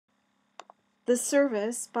The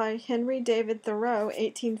Service by Henry David Thoreau,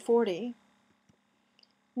 1840.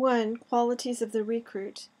 1. Qualities of the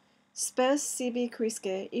Recruit. Spes sibi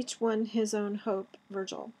quisque, each one his own hope.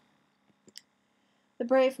 Virgil. The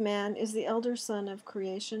brave man is the elder son of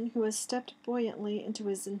creation, who has stepped buoyantly into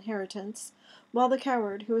his inheritance, while the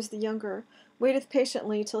coward, who is the younger, waiteth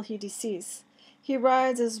patiently till he decease. He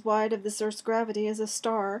rides as wide of this earth's gravity as a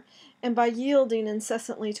star, and by yielding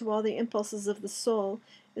incessantly to all the impulses of the soul,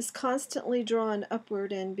 is constantly drawn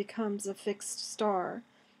upward and becomes a fixed star.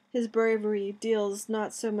 His bravery deals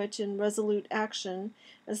not so much in resolute action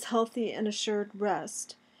as healthy and assured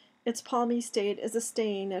rest. Its palmy state is a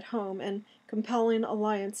staying at home and compelling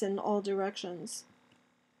alliance in all directions.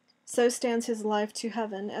 So stands his life to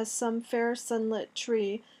heaven, as some fair sunlit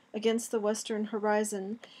tree against the western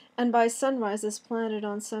horizon, and by sunrise is planted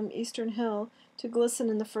on some eastern hill to glisten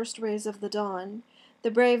in the first rays of the dawn.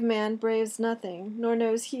 The brave man braves nothing, nor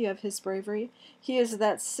knows he of his bravery. He is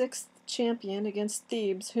that sixth champion against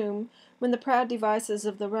Thebes, whom, when the proud devices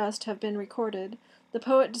of the rest have been recorded, the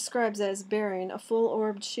poet describes as bearing a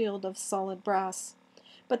full-orbed shield of solid brass.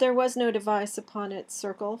 But there was no device upon its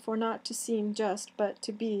circle, for not to seem just, but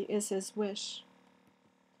to be is his wish.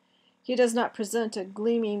 He does not present a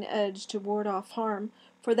gleaming edge to ward off harm,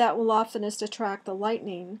 for that will oftenest attract the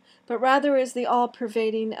lightning, but rather is the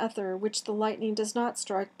all-pervading ether, which the lightning does not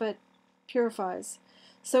strike, but purifies.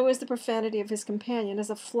 So is the profanity of his companion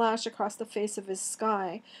as a flash across the face of his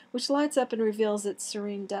sky, which lights up and reveals its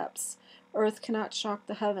serene depths. Earth cannot shock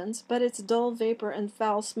the heavens, but its dull vapor and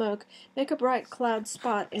foul smoke make a bright cloud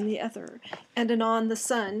spot in the ether, and anon the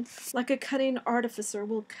sun, like a cutting artificer,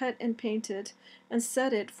 will cut and paint it, and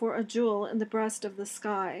set it for a jewel in the breast of the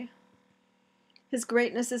sky. His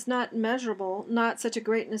greatness is not measurable, not such a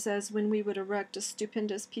greatness as when we would erect a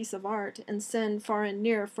stupendous piece of art and send far and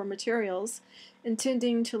near for materials,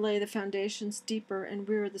 intending to lay the foundations deeper and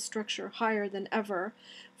rear the structure higher than ever,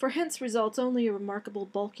 for hence results only a remarkable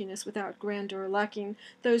bulkiness without grandeur, lacking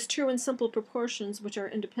those true and simple proportions which are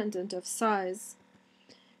independent of size.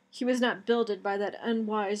 He was not builded by that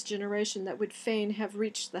unwise generation that would fain have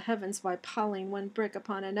reached the heavens by piling one brick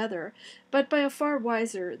upon another, but by a far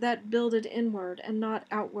wiser, that builded inward and not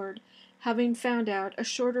outward, having found out a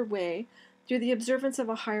shorter way, through the observance of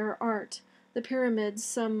a higher art. The pyramids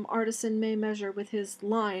some artisan may measure with his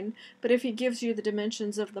line, but if he gives you the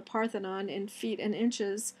dimensions of the Parthenon in feet and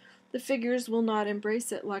inches, the figures will not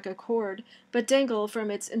embrace it like a cord, but dangle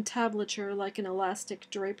from its entablature like an elastic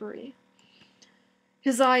drapery.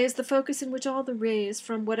 His eye is the focus in which all the rays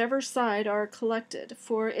from whatever side are collected,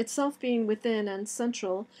 for itself being within and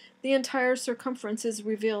central, the entire circumference is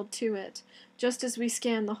revealed to it, just as we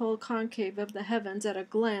scan the whole concave of the heavens at a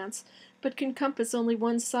glance, but can compass only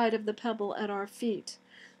one side of the pebble at our feet.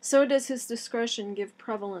 So does his discretion give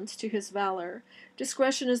prevalence to his valor.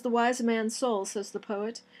 Discretion is the wise man's soul, says the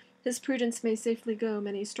poet. His prudence may safely go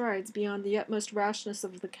many strides beyond the utmost rashness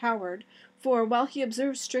of the coward, for, while he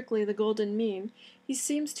observes strictly the golden mean, he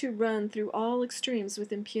seems to run through all extremes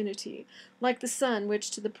with impunity, like the sun, which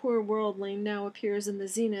to the poor worldling now appears in the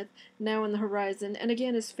zenith, now in the horizon, and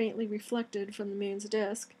again is faintly reflected from the moon's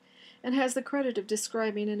disk, and has the credit of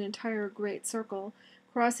describing an entire great circle,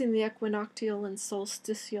 crossing the equinoctial and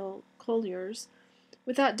solstitial colliers,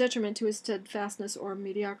 without detriment to his steadfastness or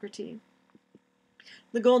mediocrity.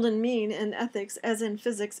 The golden mean in ethics, as in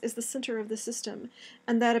physics, is the center of the system,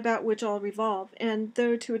 and that about which all revolve, and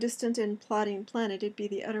though to a distant and plodding planet it be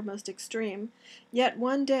the uttermost extreme, yet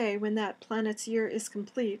one day, when that planet's year is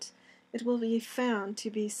complete, it will be found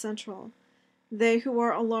to be central. They who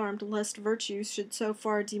are alarmed lest virtue should so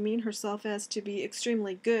far demean herself as to be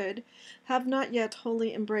extremely good, have not yet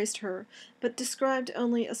wholly embraced her, but described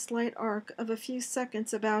only a slight arc of a few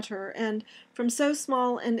seconds about her, and from so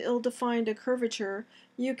small and ill-defined a curvature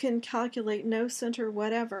you can calculate no center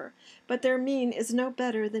whatever, but their mean is no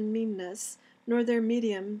better than meanness, nor their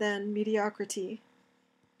medium than mediocrity.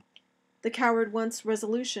 The coward wants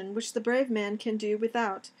resolution, which the brave man can do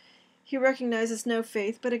without. He recognizes no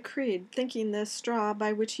faith but a creed, thinking the straw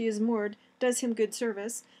by which he is moored does him good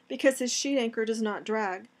service, because his sheet anchor does not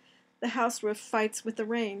drag. The house roof fights with the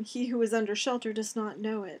rain. He who is under shelter does not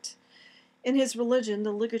know it. In his religion,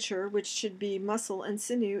 the ligature, which should be muscle and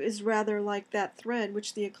sinew, is rather like that thread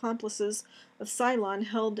which the accomplices of Cylon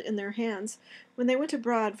held in their hands when they went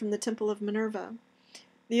abroad from the temple of Minerva,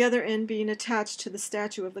 the other end being attached to the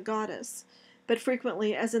statue of the goddess. But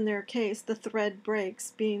frequently, as in their case, the thread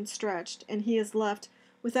breaks, being stretched, and he is left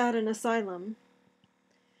without an asylum.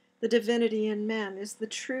 The divinity in man is the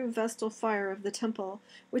true vestal fire of the temple,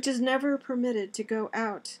 which is never permitted to go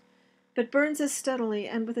out, but burns as steadily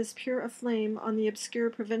and with as pure a flame on the obscure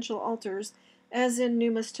provincial altars as in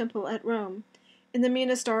Numa's temple at Rome. In the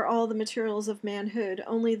meanest are all the materials of manhood,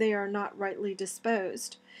 only they are not rightly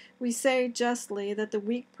disposed. We say justly that the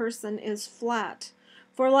weak person is flat,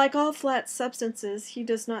 for like all flat substances, he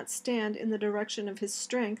does not stand in the direction of his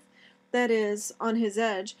strength, that is, on his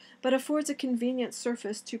edge, but affords a convenient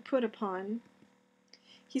surface to put upon.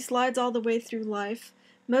 He slides all the way through life.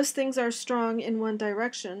 Most things are strong in one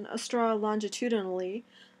direction, a straw longitudinally,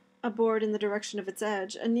 a board in the direction of its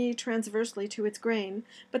edge, a knee transversely to its grain,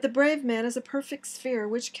 but the brave man is a perfect sphere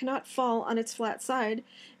which cannot fall on its flat side,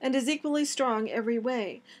 and is equally strong every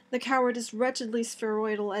way. The coward is wretchedly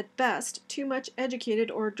spheroidal at best, too much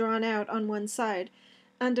educated or drawn out on one side,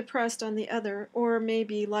 undepressed on the other, or may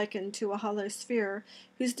be likened to a hollow sphere,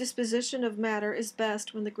 whose disposition of matter is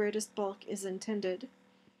best when the greatest bulk is intended.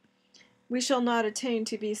 We shall not attain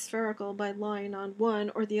to be spherical by lying on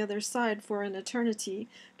one or the other side for an eternity,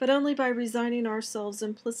 but only by resigning ourselves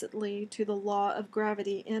implicitly to the law of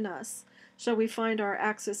gravity in us shall we find our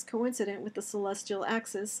axis coincident with the celestial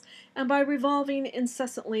axis, and by revolving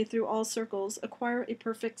incessantly through all circles acquire a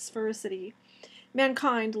perfect sphericity.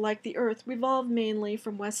 Mankind, like the earth, revolve mainly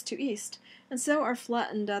from west to east, and so are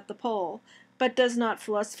flattened at the pole. But does not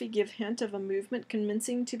philosophy give hint of a movement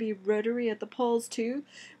commencing to be rotary at the poles too,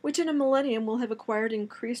 which in a millennium will have acquired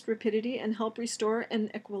increased rapidity and help restore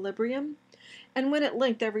an equilibrium? And when at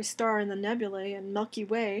length every star in the nebulae and Milky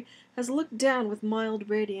Way has looked down with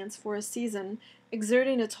mild radiance for a season,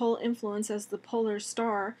 exerting its whole influence as the polar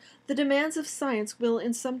star, the demands of science will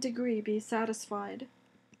in some degree be satisfied.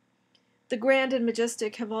 The grand and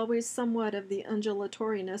majestic have always somewhat of the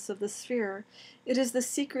undulatoriness of the sphere. It is the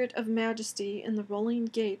secret of majesty in the rolling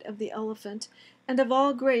gait of the elephant, and of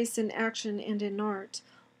all grace in action and in art.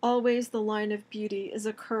 Always the line of beauty is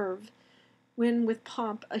a curve. When with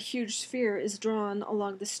pomp a huge sphere is drawn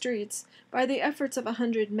along the streets, by the efforts of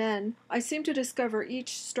 100 men, I seem to discover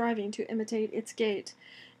each striving to imitate its gait,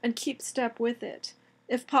 and keep step with it,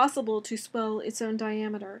 if possible to swell its own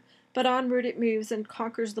diameter. But onward it moves and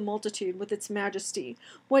conquers the multitude with its majesty.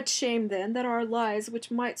 What shame, then, that our lives, which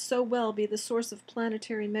might so well be the source of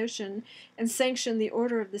planetary motion and sanction the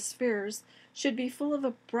order of the spheres, should be full of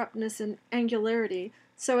abruptness and angularity,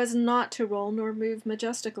 so as not to roll nor move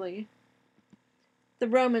majestically. The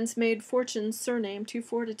Romans made fortune's surname to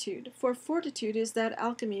fortitude, for fortitude is that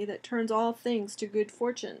alchemy that turns all things to good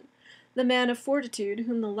fortune. The man of fortitude,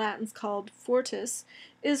 whom the Latins called fortis,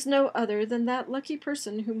 is no other than that lucky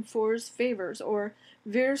person whom Fors favors, or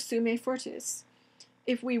vir summe fortis.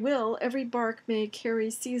 If we will, every bark may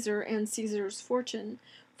carry Caesar and Caesar's fortune.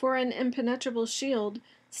 For an impenetrable shield,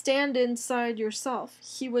 stand inside yourself.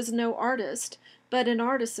 He was no artist, but an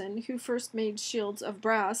artisan, who first made shields of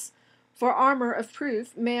brass. For armor of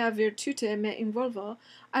proof, mea virtute me involvo,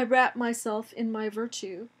 I wrap myself in my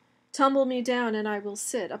virtue. Tumble me down, and I will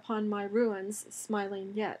sit upon my ruins,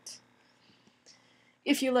 smiling yet.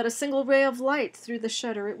 If you let a single ray of light through the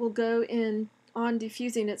shutter, it will go on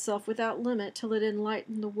diffusing itself without limit till it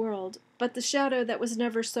enlighten the world. But the shadow that was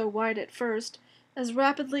never so wide at first, as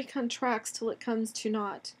rapidly contracts till it comes to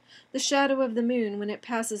naught. The shadow of the moon, when it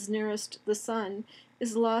passes nearest the sun,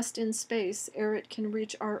 is lost in space ere it can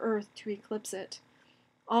reach our earth to eclipse it.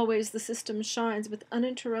 Always the system shines with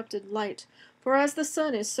uninterrupted light, for as the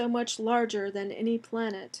sun is so much larger than any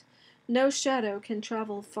planet, no shadow can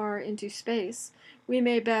travel far into space. We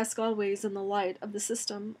may bask always in the light of the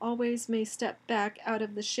system, always may step back out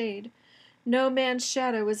of the shade. No man's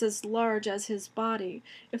shadow is as large as his body,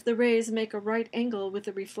 if the rays make a right angle with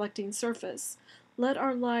the reflecting surface. Let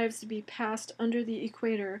our lives be passed under the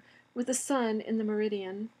equator, with the sun in the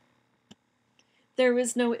meridian. There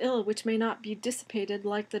is no ill which may not be dissipated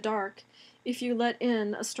like the dark, if you let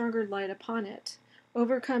in a stronger light upon it.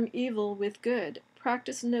 Overcome evil with good.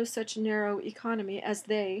 Practice no such narrow economy as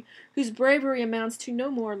they, whose bravery amounts to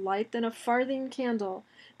no more light than a farthing candle,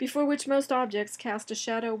 before which most objects cast a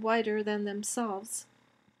shadow wider than themselves.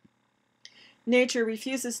 Nature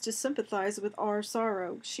refuses to sympathize with our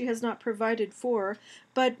sorrow. She has not provided for,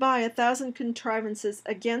 but by 1,000 contrivances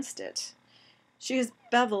against it. She has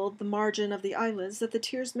beveled the margin of the eyelids, that the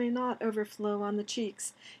tears may not overflow on the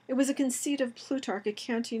cheeks. It was a conceit of Plutarch,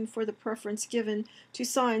 accounting for the preference given to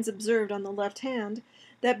signs observed on the left hand,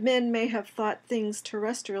 that men may have thought things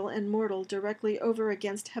terrestrial and mortal directly over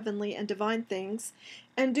against heavenly and divine things,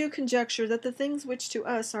 and do conjecture that the things which to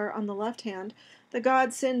us are on the left hand, the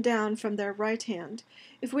gods send down from their right hand.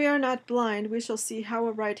 If we are not blind, we shall see how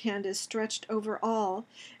a right hand is stretched over all,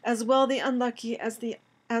 as well the unlucky as the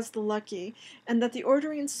lucky, and that the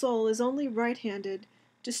ordering soul is only right-handed,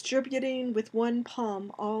 distributing with one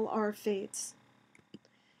palm all our fates.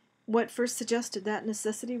 What first suggested that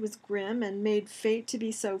necessity was grim and made fate to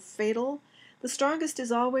be so fatal? The strongest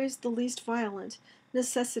is always the least violent.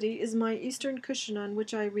 Necessity is my eastern cushion on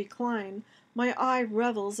which I recline. My eye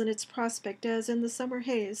revels in its prospect as in the summer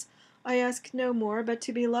haze. I ask no more but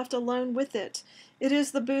to be left alone with it. It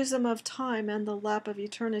is the bosom of time and the lap of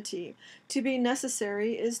eternity. To be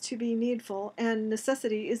necessary is to be needful, and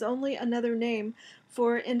necessity is only another name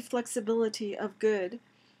for inflexibility of good.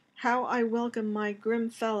 How I welcome my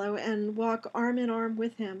grim fellow and walk arm in arm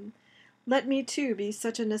with him. Let me, too, be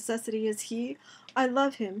such a necessity as he. I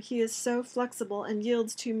love him. He is so flexible and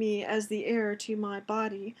yields to me as the air to my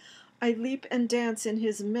body. I leap and dance in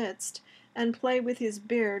his midst, and play with his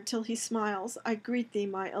beard till he smiles. I greet thee,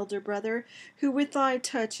 my elder brother, who with thy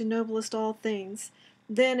touch ennoblest all things.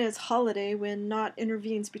 Then is holiday when naught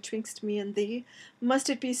intervenes betwixt me and thee. Must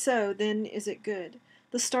it be so, then is it good.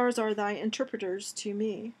 The stars are thy interpreters to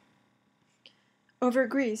me. Over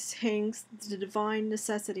Greece hangs the divine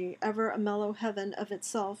necessity, ever a mellow heaven of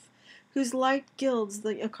itself, whose light gilds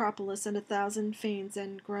the Acropolis and 1,000 fanes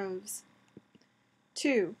and groves.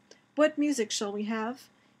 2. What music shall we have?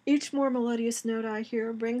 Each more melodious note I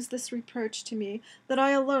hear brings this reproach to me, that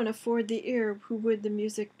I alone afford the ear who would the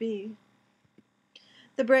music be.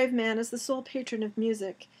 The brave man is the sole patron of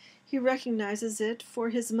music. He recognizes it for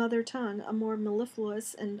his mother tongue, a more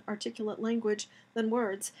mellifluous and articulate language than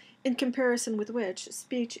words, in comparison with which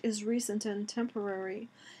speech is recent and temporary.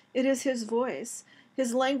 It is his voice.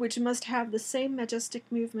 His language must have the same majestic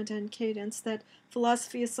movement and cadence that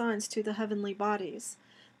philosophy assigns to the heavenly bodies.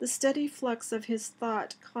 The steady flux of his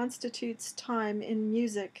thought constitutes time in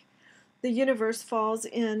music. The universe falls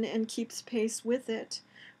in and keeps pace with it,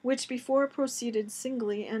 which before proceeded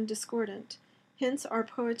singly and discordant. Hence our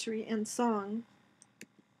poetry and song.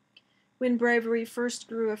 When bravery first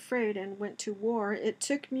grew afraid and went to war, it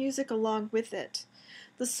took music along with it.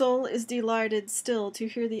 The soul is delighted still to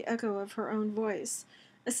hear the echo of her own voice.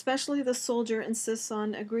 Especially the soldier insists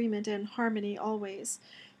on agreement and harmony always.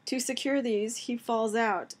 To secure these, he falls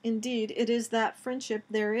out. Indeed, it is that friendship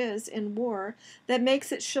there is in war that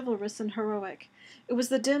makes it chivalrous and heroic. It was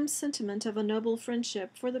the dim sentiment of a noble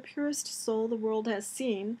friendship for the purest soul the world has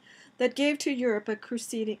seen that gave to Europe a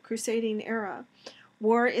crusading era.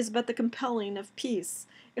 War is but the compelling of peace.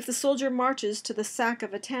 If the soldier marches to the sack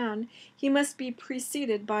of a town, he must be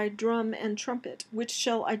preceded by drum and trumpet, which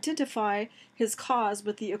shall identify his cause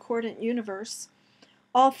with the accordant universe.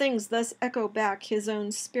 All things thus echo back his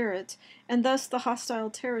own spirit, and thus the hostile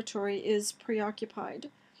territory is preoccupied.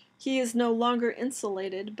 He is no longer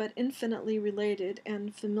insulated, but infinitely related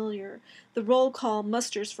and familiar. The roll call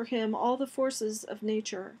musters for him all the forces of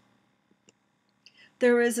nature.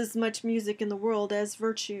 There is as much music in the world as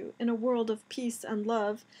virtue. In a world of peace and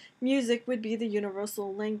love, music would be the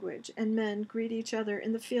universal language, and men greet each other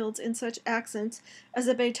in the fields in such accents as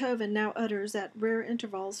a Beethoven now utters at rare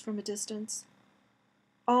intervals from a distance.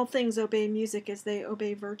 All things obey music as they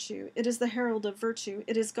obey virtue. It is the herald of virtue.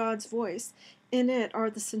 It is God's voice. In it are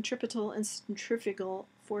the centripetal and centrifugal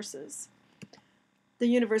forces. The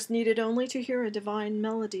universe needed only to hear a divine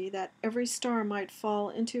melody, that every star might fall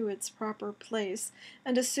into its proper place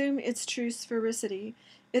and assume its true sphericity.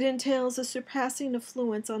 It entails a surpassing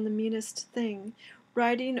affluence on the meanest thing,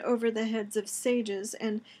 riding over the heads of sages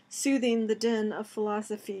and soothing the din of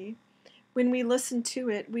philosophy. When we listen to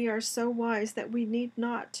it, we are so wise that we need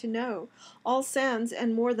not to know. All sounds,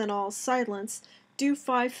 and more than all, silence, do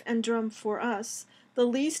fife and drum for us. The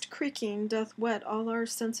least creaking doth whet all our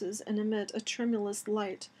senses and emit a tremulous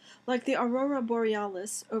light, like the aurora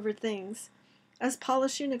borealis, over things. As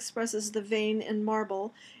polishing expresses the vein in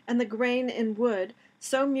marble and the grain in wood,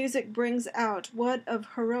 so music brings out what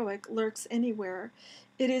of heroic lurks anywhere.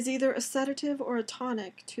 It is either a sedative or a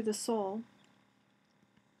tonic to the soul.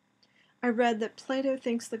 I read that Plato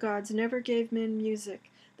thinks the gods never gave men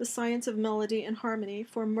music, the science of melody and harmony,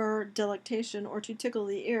 for mere delectation or to tickle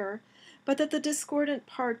the ear, but that the discordant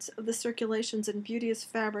parts of the circulations and beauteous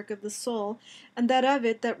fabric of the soul, and that of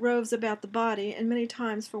it that roves about the body, and many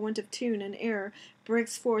times for want of tune and air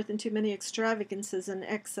breaks forth into many extravagances and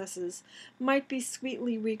excesses, might be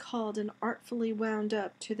sweetly recalled and artfully wound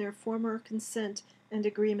up to their former consent and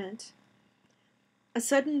agreement. A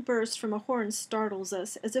sudden burst from a horn startles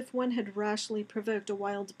us, as if one had rashly provoked a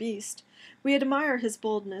wild beast. We admire his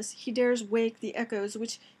boldness. He dares wake the echoes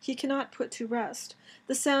which he cannot put to rest.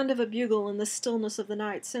 The sound of a bugle in the stillness of the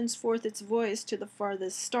night sends forth its voice to the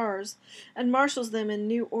farthest stars, and marshals them in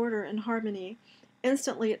new order and harmony.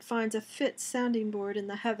 Instantly it finds a fit sounding board in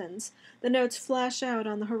the heavens. The notes flash out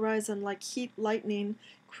on the horizon like heat lightning,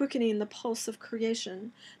 quickening the pulse of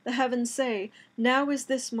creation. The heavens say, "Now is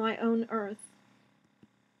this my own earth."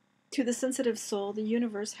 To the sensitive soul, the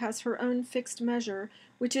universe has her own fixed measure,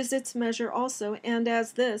 which is its measure also, and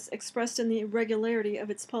as this, expressed in the regularity of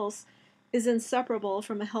its pulse, is inseparable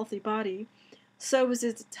from a healthy body, so is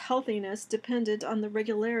its healthiness dependent on the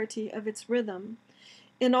regularity of its rhythm.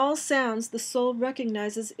 In all sounds, the soul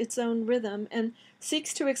recognizes its own rhythm and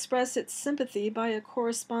seeks to express its sympathy by a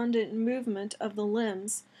correspondent movement of the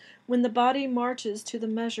limbs. When the body marches to the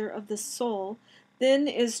measure of the soul, then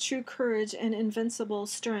is true courage and invincible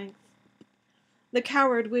strength. The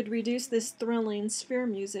coward would reduce this thrilling sphere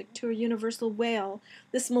music to a universal wail,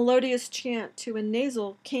 this melodious chant to a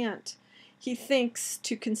nasal cant. He thinks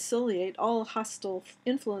to conciliate all hostile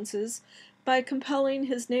influences by compelling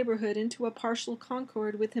his neighborhood into a partial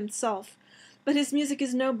concord with himself. But his music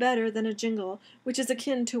is no better than a jingle, which is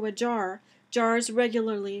akin to a jar, jars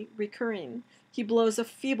regularly recurring. He blows a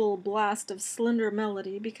feeble blast of slender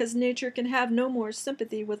melody, because nature can have no more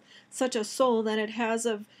sympathy with such a soul than it has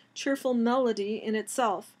of cheerful melody in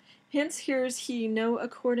itself. Hence hears he no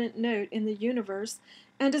accordant note in the universe,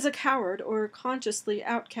 and is a coward, or consciously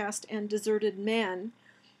outcast and deserted man.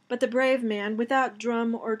 But the brave man, without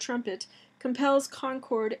drum or trumpet, compels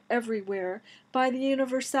concord everywhere by the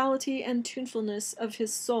universality and tunefulness of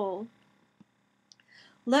his soul.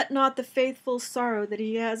 Let not the faithful sorrow that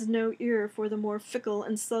he has no ear for the more fickle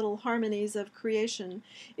and subtle harmonies of creation,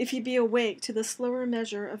 if he be awake to the slower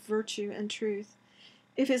measure of virtue and truth.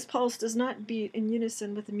 If his pulse does not beat in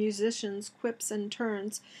unison with the musician's quips and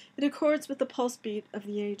turns, it accords with the pulse beat of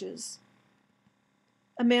the ages.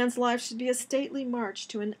 A man's life should be a stately march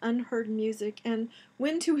to an unheard music, and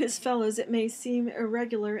when to his fellows it may seem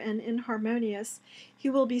irregular and inharmonious, he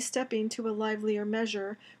will be stepping to a livelier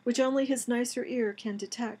measure, which only his nicer ear can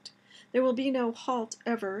detect. There will be no halt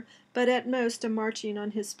ever, but at most a marching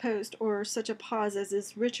on his post, or such a pause as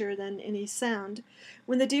is richer than any sound,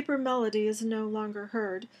 when the deeper melody is no longer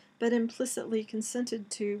heard, but implicitly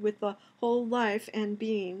consented to with the whole life and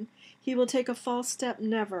being. He will take a false step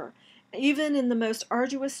never, even in the most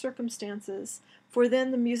arduous circumstances, for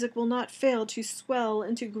then the music will not fail to swell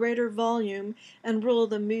into greater volume and rule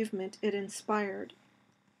the movement it inspired.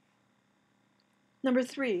 Number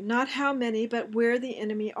 3, not how many, but where the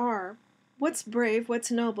enemy are. What's brave,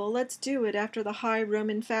 what's noble, let's do it after the high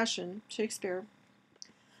Roman fashion. Shakespeare.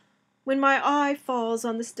 When my eye falls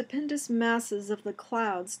on the stupendous masses of the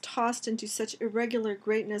clouds tossed into such irregular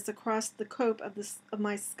greatness across the cope of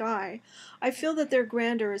my sky, I feel that their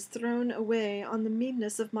grandeur is thrown away on the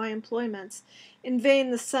meanness of my employments. In vain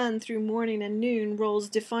the sun through morning and noon rolls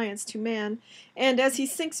defiance to man, and as he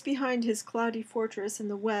sinks behind his cloudy fortress in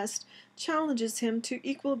the west, challenges him to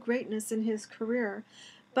equal greatness in his career.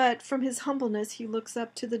 But from his humbleness he looks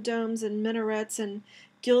up to the domes and minarets and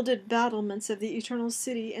gilded battlements of the eternal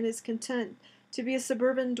city, and is content to be a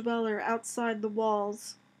suburban dweller outside the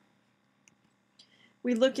walls.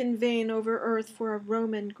 We look in vain over earth for a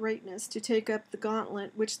Roman greatness to take up the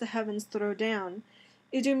gauntlet which the heavens throw down.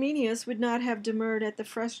 Idomeneus would not have demurred at the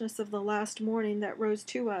freshness of the last morning that rose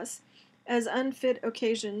to us, as unfit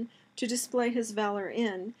occasion to display his valor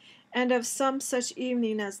in, and of some such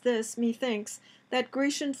evening as this, methinks, that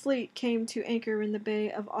Grecian fleet came to anchor in the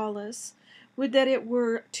bay of Aulis. Would that it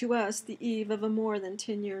were to us the eve of a more than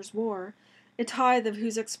 10 years' war, a tithe of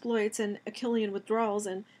whose exploits and Achillean withdrawals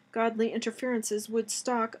and godly interferences would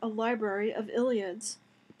stock a library of Iliads.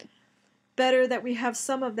 Better that we have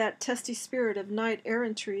some of that testy spirit of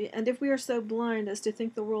knight-errantry, and if we are so blind as to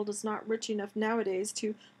think the world is not rich enough nowadays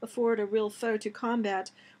to afford a real foe to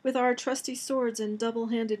combat, with our trusty swords and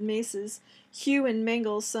double-handed maces, hew and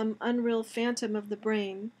mangle some unreal phantom of the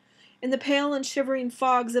brain. In the pale and shivering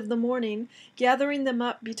fogs of the morning, gathering them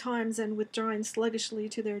up betimes and withdrawing sluggishly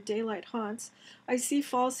to their daylight haunts, I see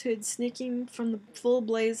falsehood sneaking from the full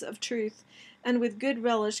blaze of truth, and with good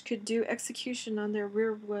relish could do execution on their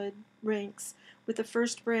rearward ranks with the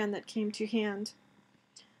first brand that came to hand.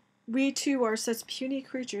 We too are such puny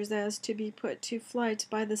creatures as to be put to flight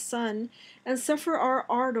by the sun, and suffer our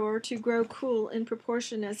ardor to grow cool in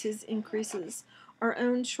proportion as his increases. Our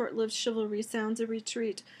own short-lived chivalry sounds a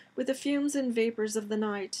retreat with the fumes and vapors of the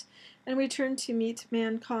night, and we turn to meet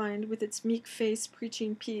mankind with its meek face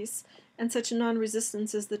preaching peace, and such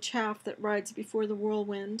non-resistance as the chaff that rides before the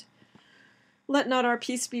whirlwind. Let not our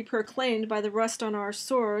peace be proclaimed by the rust on our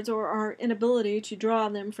swords, or our inability to draw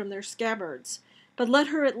them from their scabbards, but let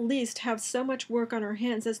her at least have so much work on her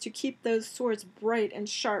hands as to keep those swords bright and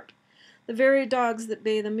sharp. The very dogs that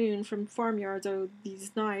bay the moon from farmyards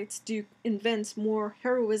these nights do evince more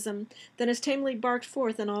heroism than is tamely barked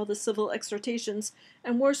forth in all the civil exhortations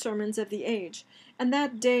and war sermons of the age, and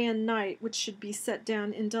that day and night which should be set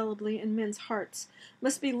down indelibly in men's hearts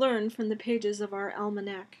must be learned from the pages of our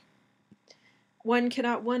almanac. One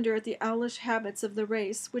cannot wonder at the owlish habits of the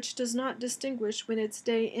race, which does not distinguish when its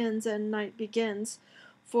day ends and night begins,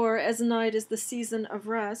 for, as night is the season of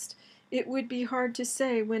rest, it would be hard to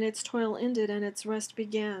say when its toil ended and its rest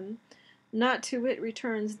began. Not to it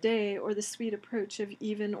returns day, or the sweet approach of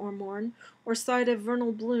even or morn, or sight of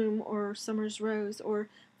vernal bloom or summer's rose, or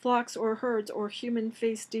flocks or herds or human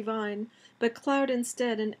face divine, but cloud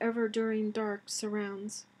instead and ever-during dark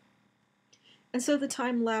surrounds. And so the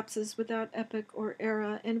time lapses without epoch or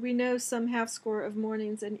era, and we know some half-score of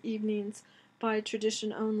mornings and evenings by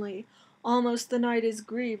tradition only. Almost the night is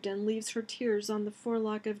grieved and leaves her tears on the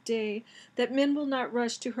forelock of day, that men will not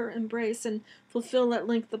rush to her embrace and fulfill at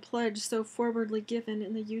length the pledge so forwardly given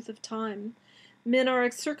in the youth of time. Men are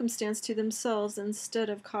a circumstance to themselves, instead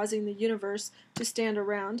of causing the universe to stand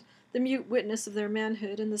around, the mute witness of their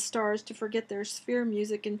manhood, and the stars to forget their sphere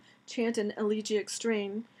music and chant an elegiac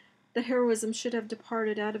strain. The heroism should have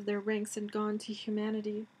departed out of their ranks and gone to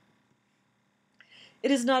humanity. It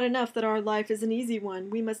is not enough that our life is an easy one.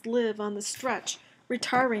 We must live on the stretch,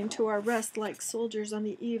 retiring to our rest like soldiers on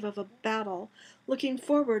the eve of a battle, looking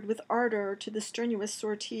forward with ardor to the strenuous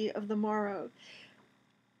sortie of the morrow.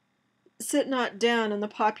 Sit not down in the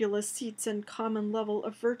populous seats and common level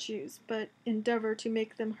of virtues, but endeavor to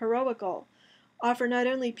make them heroical. Offer not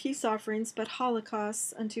only peace offerings, but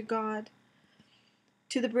holocausts unto God.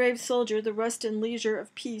 To the brave soldier, the rest and leisure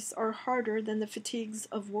of peace are harder than the fatigues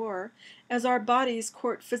of war. As our bodies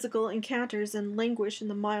court physical encounters and languish in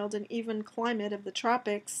the mild and even climate of the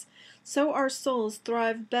tropics, so our souls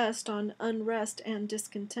thrive best on unrest and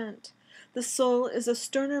discontent. The soul is a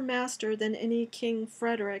sterner master than any King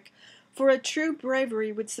Frederick, for a true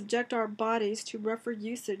bravery would subject our bodies to rougher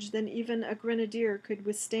usage than even a grenadier could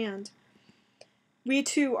withstand. We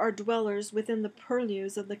too are dwellers within the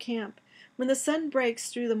purlieus of the camp. When the sun breaks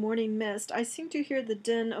through the morning mist, I seem to hear the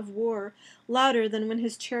din of war louder than when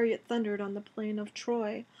his chariot thundered on the plain of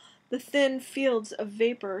Troy. The thin fields of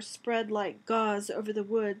vapor, spread like gauze over the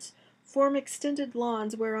woods, form extended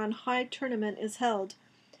lawns whereon high tournament is held.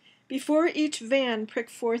 Before each van prick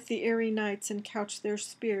forth the airy knights and couch their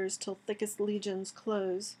spears till thickest legions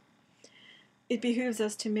close. It behooves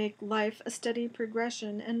us to make life a steady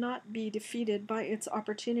progression and not be defeated by its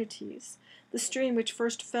opportunities. The stream which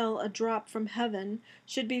first fell a drop from heaven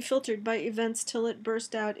should be filtered by events till it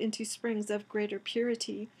burst out into springs of greater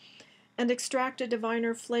purity, and extract a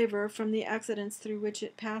diviner flavor from the accidents through which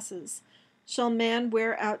it passes. Shall man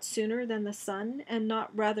wear out sooner than the sun, and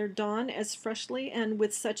not rather dawn as freshly and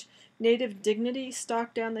with such native dignity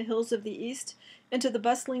stalk down the hills of the east into the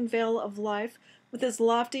bustling vale of life, with as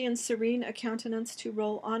lofty and serene a countenance to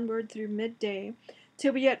roll onward through midday,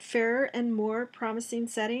 till we at fairer and more promising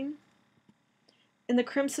setting? In the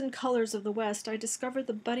crimson colors of the west I discover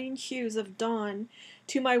the budding hues of dawn.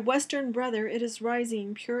 To my western brother it is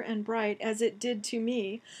rising, pure and bright, as it did to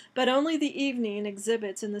me, but only the evening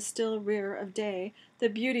exhibits in the still rear of day the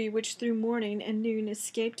beauty which through morning and noon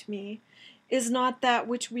escaped me. Is not that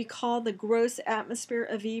which we call the gross atmosphere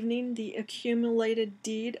of evening the accumulated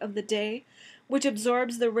deed of the day, which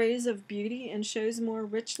absorbs the rays of beauty and shows more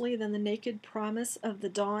richly than the naked promise of the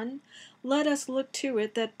dawn? Let us look to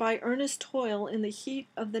it that by earnest toil in the heat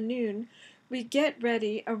of the noon we get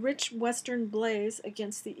ready a rich western blaze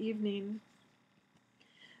against the evening.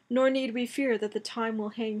 Nor need we fear that the time will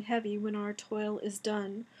hang heavy when our toil is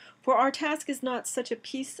done, for our task is not such a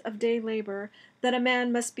piece of day labor that a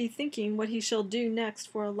man must be thinking what he shall do next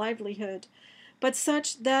for a livelihood, but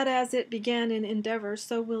such that as it began in endeavor,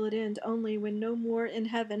 so will it end only when no more in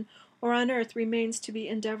heaven or on earth remains to be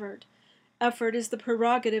endeavored. Effort is the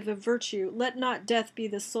prerogative of virtue. Let not death be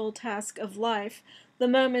the sole task of life, the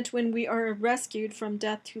moment when we are rescued from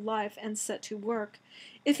death to life and set to work,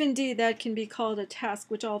 if indeed that can be called a task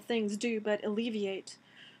which all things do but alleviate.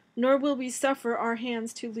 Nor will we suffer our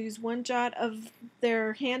hands to lose one jot of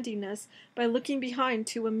their handiness by looking behind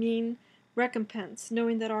to a mean recompense,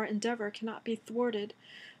 knowing that our endeavor cannot be thwarted,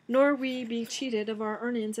 nor we be cheated of our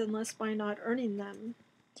earnings unless by not earning them.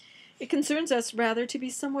 It concerns us rather to be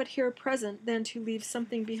somewhat here present than to leave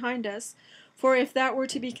something behind us, for if that were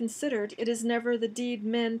to be considered, it is never the deed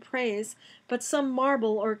men praise, but some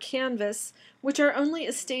marble or canvas, which are only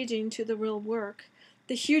a staging to the real work.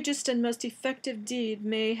 The hugest and most effective deed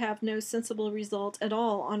may have no sensible result at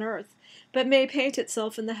all on earth, but may paint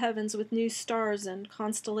itself in the heavens with new stars and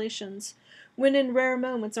constellations, when in rare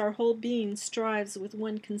moments our whole being strives with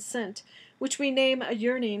one consent, which we name a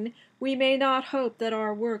yearning. We may not hope that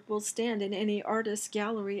our work will stand in any artist's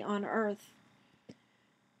gallery on earth.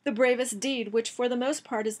 The bravest deed, which for the most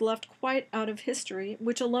part is left quite out of history,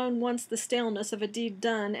 which alone wants the staleness of a deed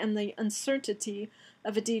done and the uncertainty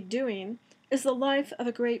of a deed doing, is the life of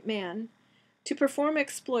a great man. To perform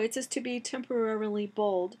exploits is to be temporarily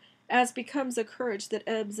bold, as becomes a courage that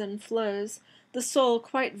ebbs and flows, the soul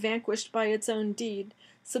quite vanquished by its own deed,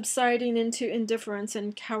 subsiding into indifference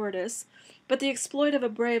and cowardice, but the exploit of a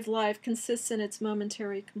brave life consists in its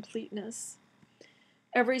momentary completeness.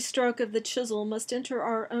 Every stroke of the chisel must enter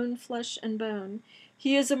our own flesh and bone.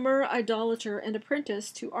 He is a mere idolater and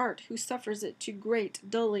apprentice to art who suffers it to grate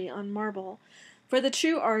dully on marble. For the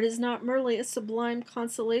true art is not merely a sublime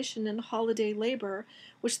consolation in holiday labor,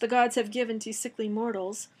 which the gods have given to sickly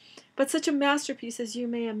mortals, but such a masterpiece as you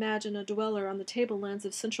may imagine a dweller on the tablelands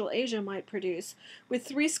of Central Asia might produce, with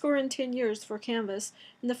 70 years for canvas,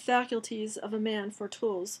 and the faculties of a man for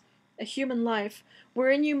tools. A human life,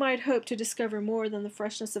 wherein you might hope to discover more than the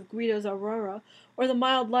freshness of Guido's Aurora, or the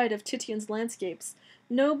mild light of Titian's landscapes,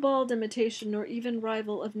 no bald imitation nor even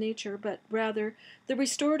rival of nature, but rather the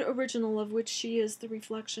restored original of which she is the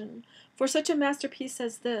reflection. For such a masterpiece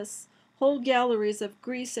as this, whole galleries of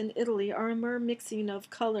Greece and Italy are a mere mixing of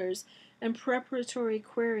colors and preparatory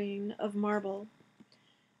quarrying of marble.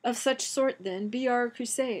 Of such sort, then, be our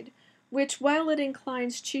crusade, which, while it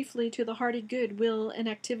inclines chiefly to the hearty good will and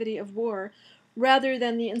activity of war, rather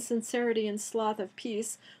than the insincerity and sloth of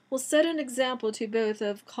peace, will set an example to both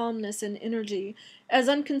of calmness and energy, as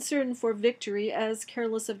unconcerned for victory as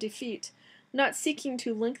careless of defeat, not seeking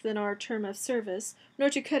to lengthen our term of service, nor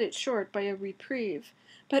to cut it short by a reprieve,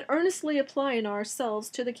 but earnestly applying ourselves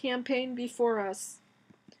to the campaign before us.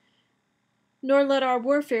 Nor let our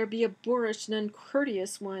warfare be a boorish and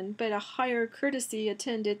uncourteous one, but a higher courtesy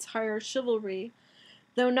attend its higher chivalry,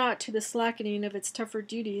 though not to the slackening of its tougher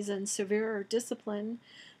duties and severer discipline,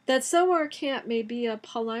 that so our camp may be a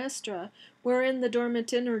palestra, wherein the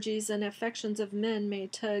dormant energies and affections of men may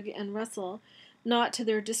tug and wrestle, not to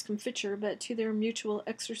their discomfiture, but to their mutual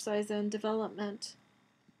exercise and development.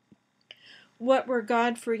 What were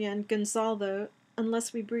Godfrey and Gonzalo,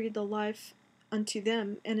 unless we breathed the life unto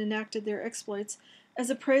them, and enacted their exploits as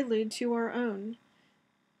a prelude to our own?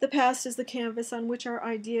 The past is the canvas on which our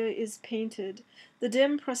idea is painted, the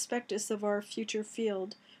dim prospectus of our future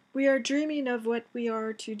field. We are dreaming of what we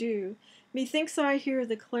are to do. Methinks I hear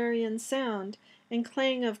the clarion sound, and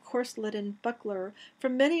clang of corselet and buckler,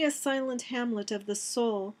 from many a silent hamlet of the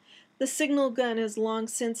soul. The signal gun has long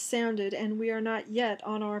since sounded, and we are not yet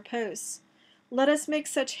on our posts. Let us make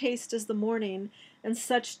such haste as the morning, and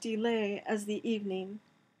such delay as the evening.